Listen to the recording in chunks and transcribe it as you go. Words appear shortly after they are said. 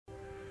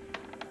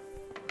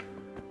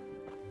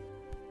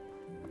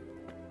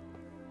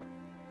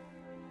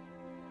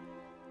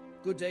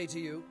Good day to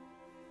you.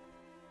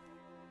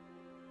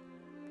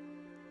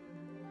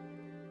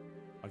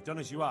 I've done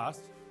as you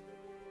asked.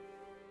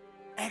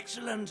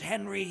 Excellent,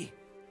 Henry.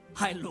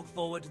 I look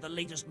forward to the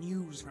latest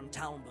news from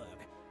Talmberg.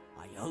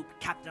 I hope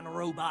Captain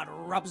Robart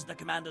rubs the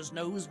commander's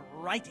nose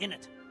right in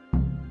it.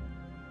 Have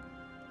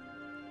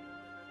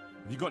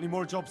you got any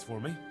more jobs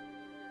for me?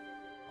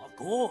 Of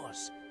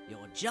course,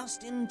 you're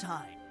just in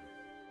time.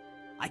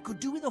 I could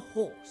do with a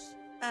horse,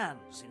 and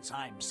since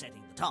I'm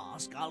setting the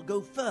task, I'll go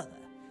further.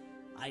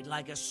 I'd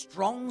like a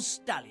strong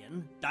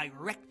stallion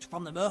direct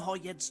from the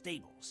Mejrohed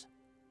stables.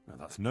 Now,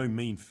 that's no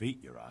mean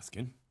feat you're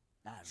asking.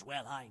 As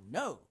well I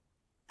know,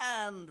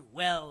 and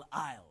well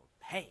I'll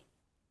pay.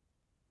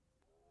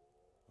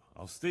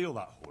 I'll steal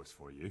that horse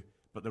for you,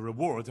 but the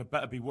rewards had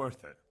better be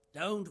worth it.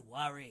 Don't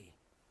worry,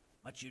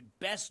 but you'd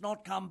best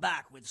not come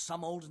back with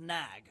some old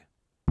nag.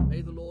 May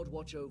the Lord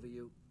watch over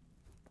you.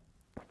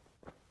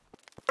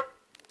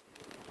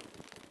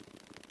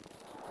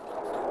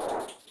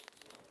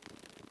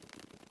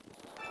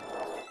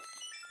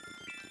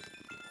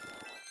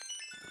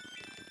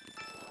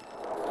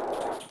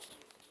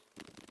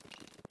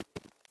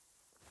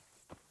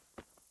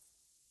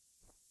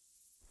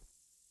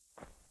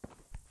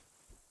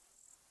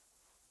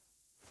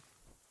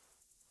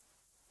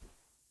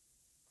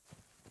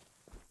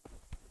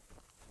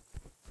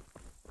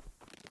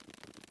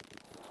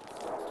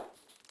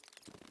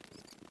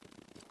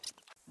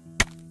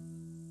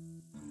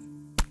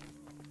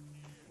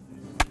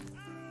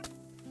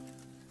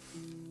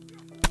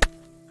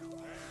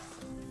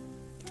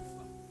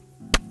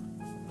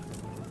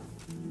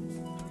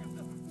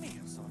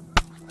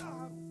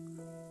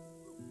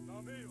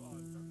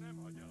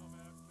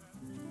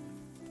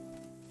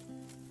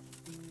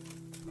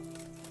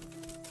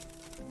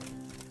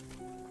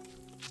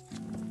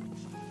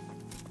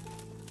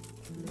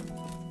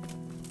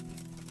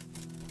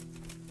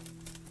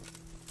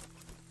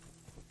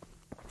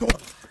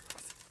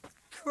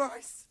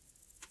 Christ!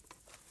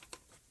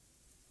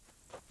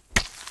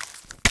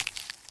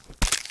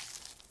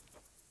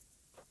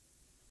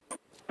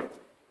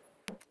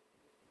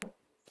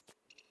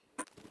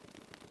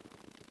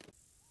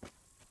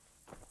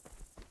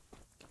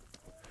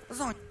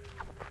 What's on?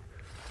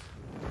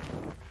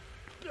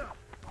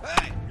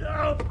 Hey!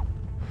 No!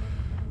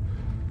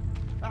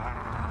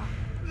 Ah!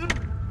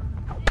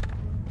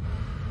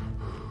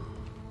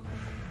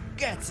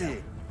 Get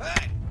it!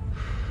 Hey!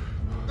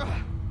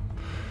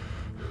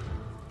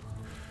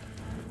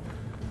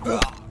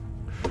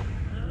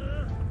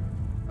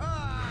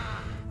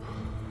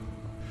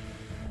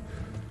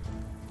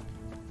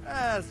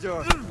 That's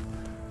your.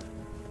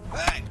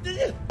 Hey! Did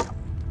you?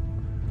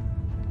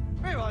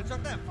 Maybe I'll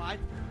chuck that fight.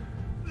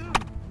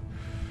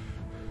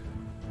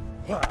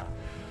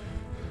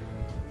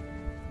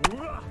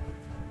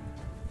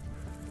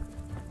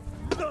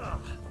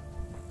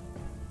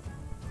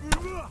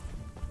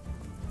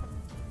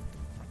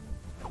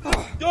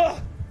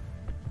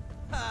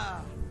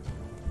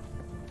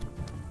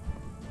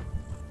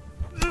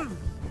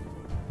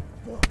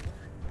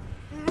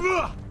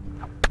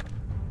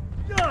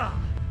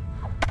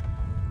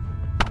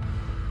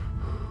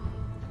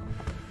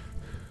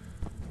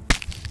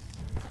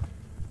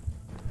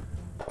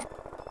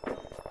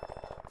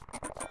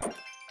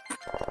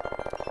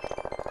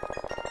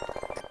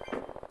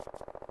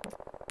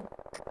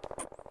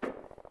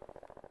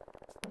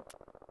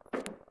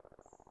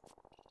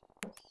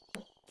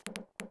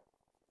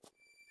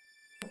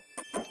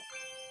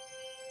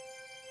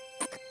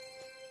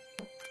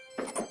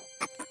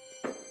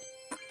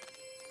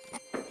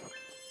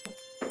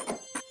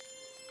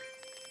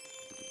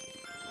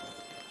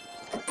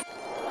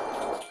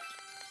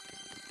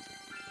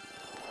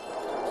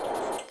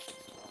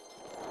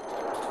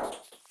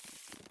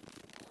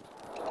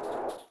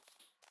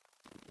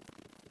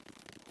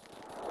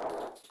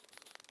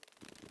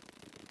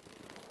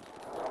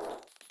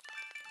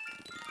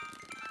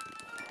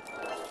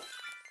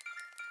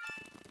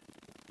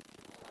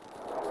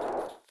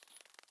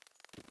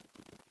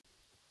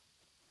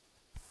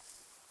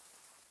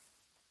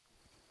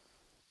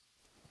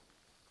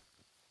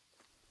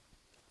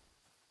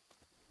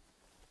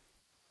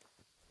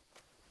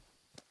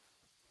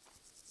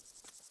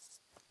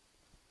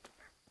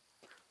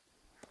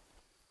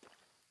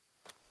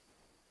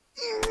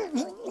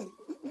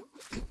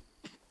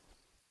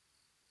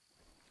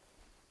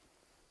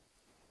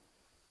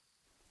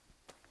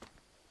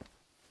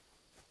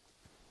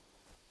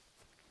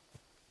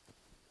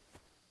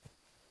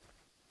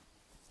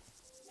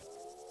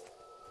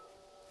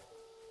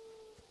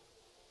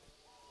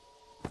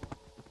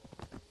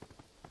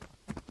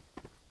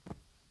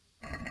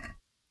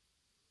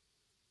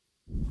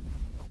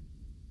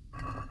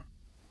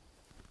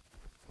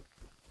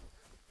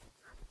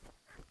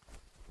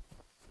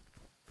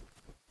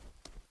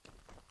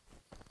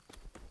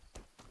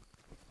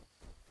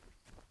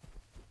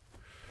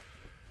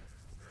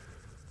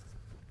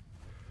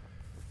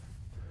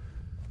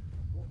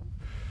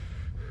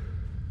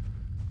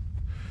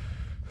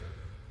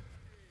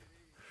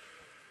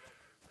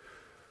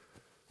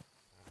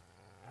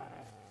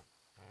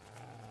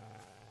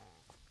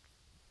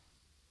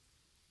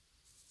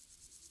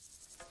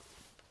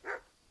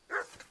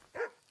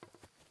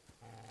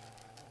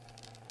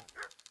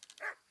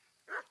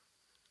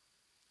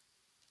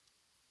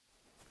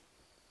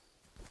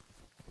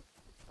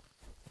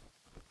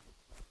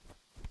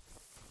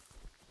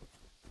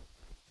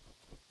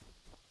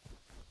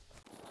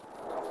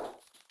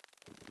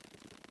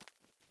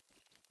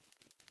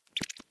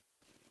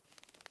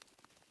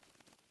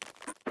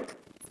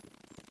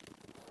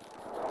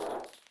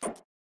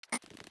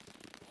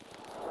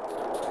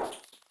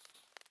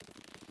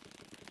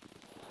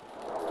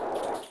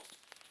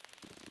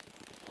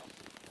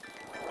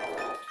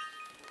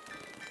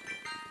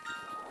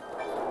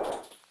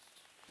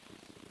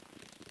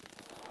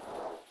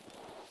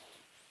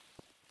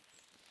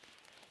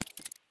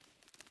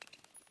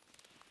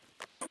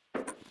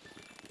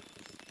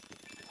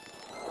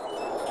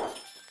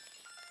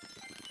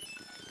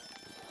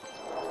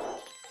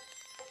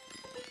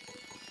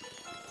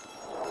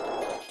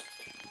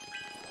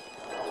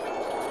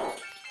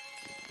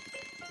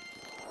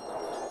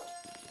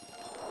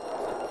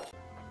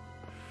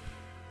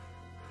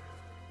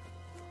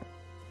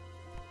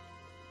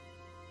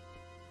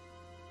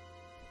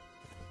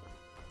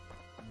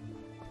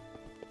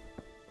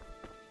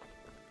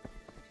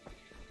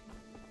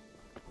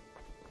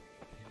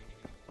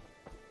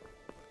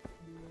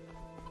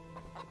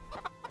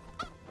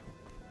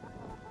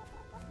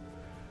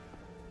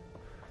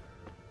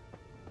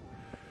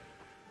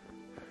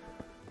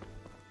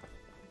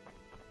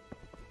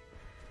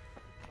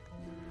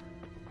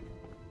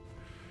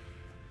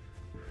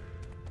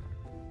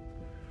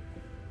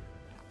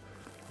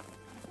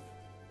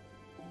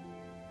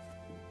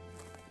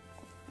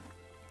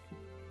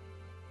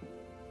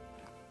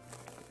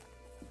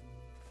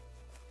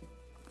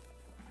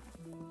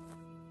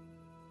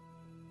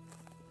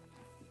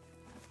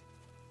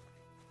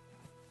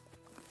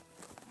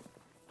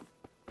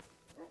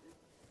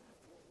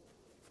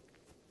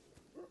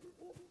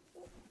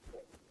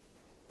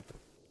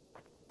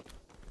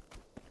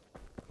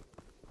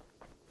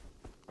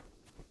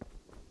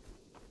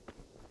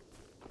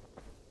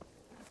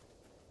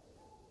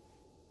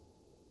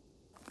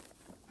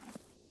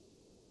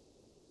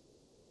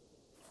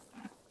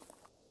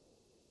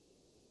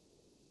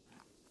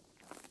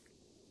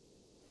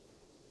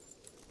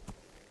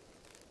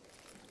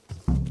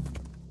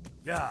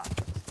 Yeah.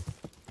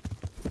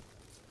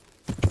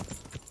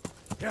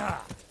 Yeah.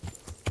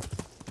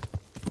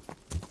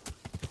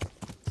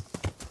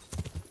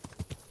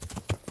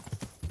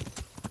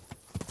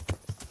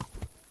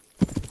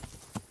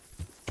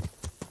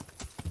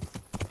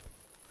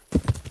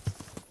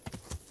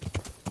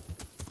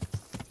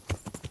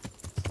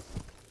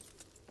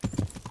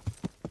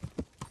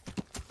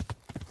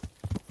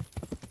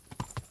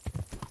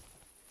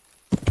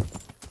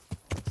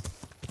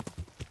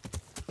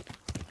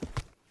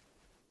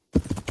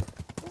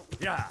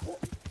 Yeah.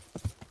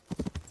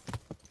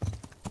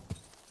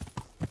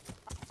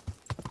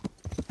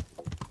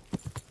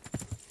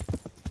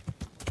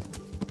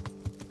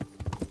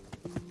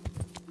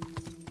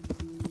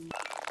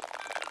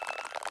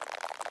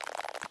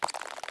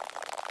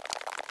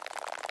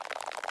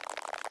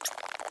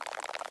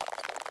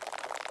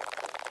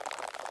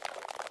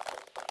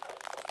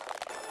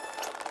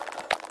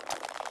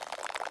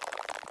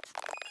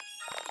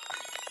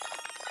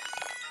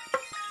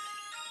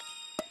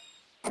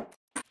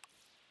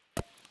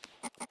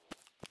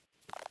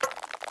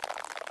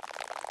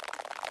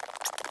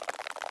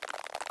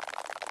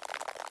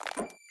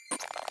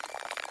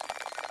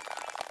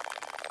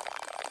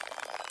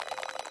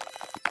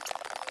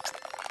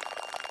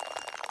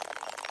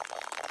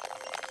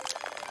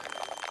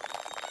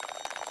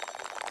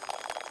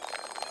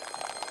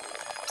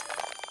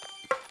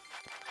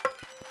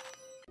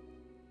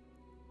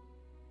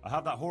 I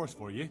have that horse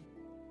for you.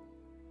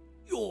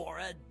 You're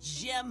a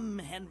gem,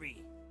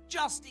 Henry.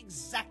 Just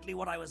exactly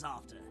what I was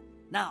after.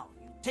 Now,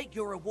 you take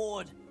your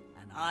reward,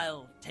 and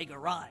I'll take a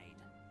ride.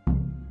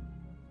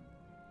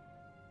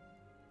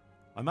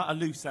 I'm at a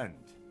loose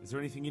end. Is there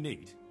anything you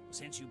need?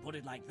 Since you put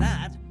it like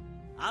that,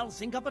 I'll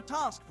think up a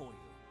task for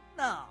you.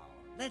 Now,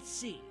 let's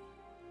see.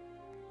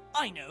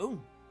 I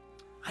know.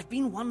 I've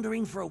been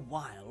wondering for a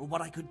while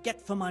what I could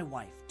get for my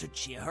wife to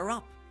cheer her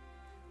up.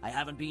 I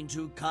haven't been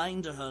too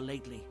kind to her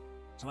lately,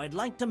 so I'd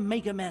like to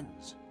make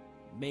amends.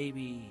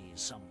 Maybe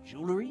some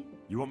jewelry?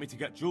 You want me to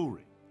get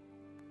jewelry?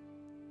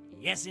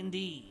 Yes,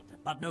 indeed,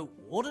 but no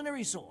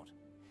ordinary sort.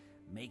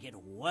 Make it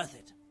worth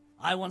it.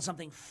 I want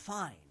something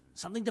fine,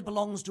 something that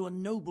belongs to a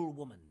noble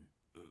woman.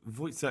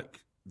 Woyzeck,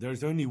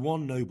 there's only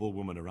one noble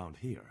woman around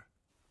here.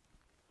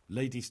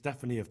 Lady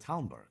Stephanie of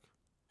Talmberg.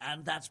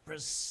 And that's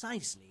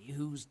precisely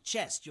whose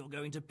chest you're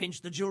going to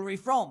pinch the jewelry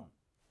from.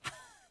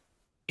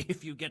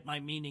 If you get my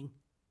meaning.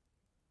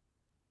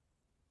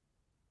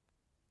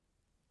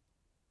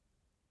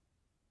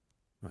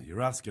 Well,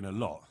 you're asking a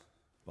lot,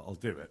 but I'll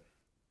do it.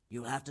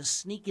 You'll have to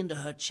sneak into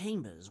her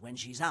chambers when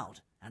she's out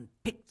and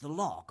pick the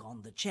lock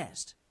on the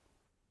chest.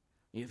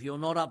 If you're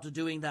not up to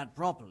doing that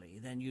properly,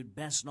 then you'd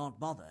best not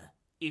bother.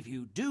 If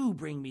you do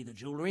bring me the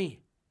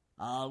jewelry,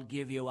 I'll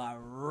give you a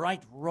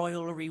right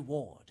royal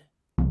reward.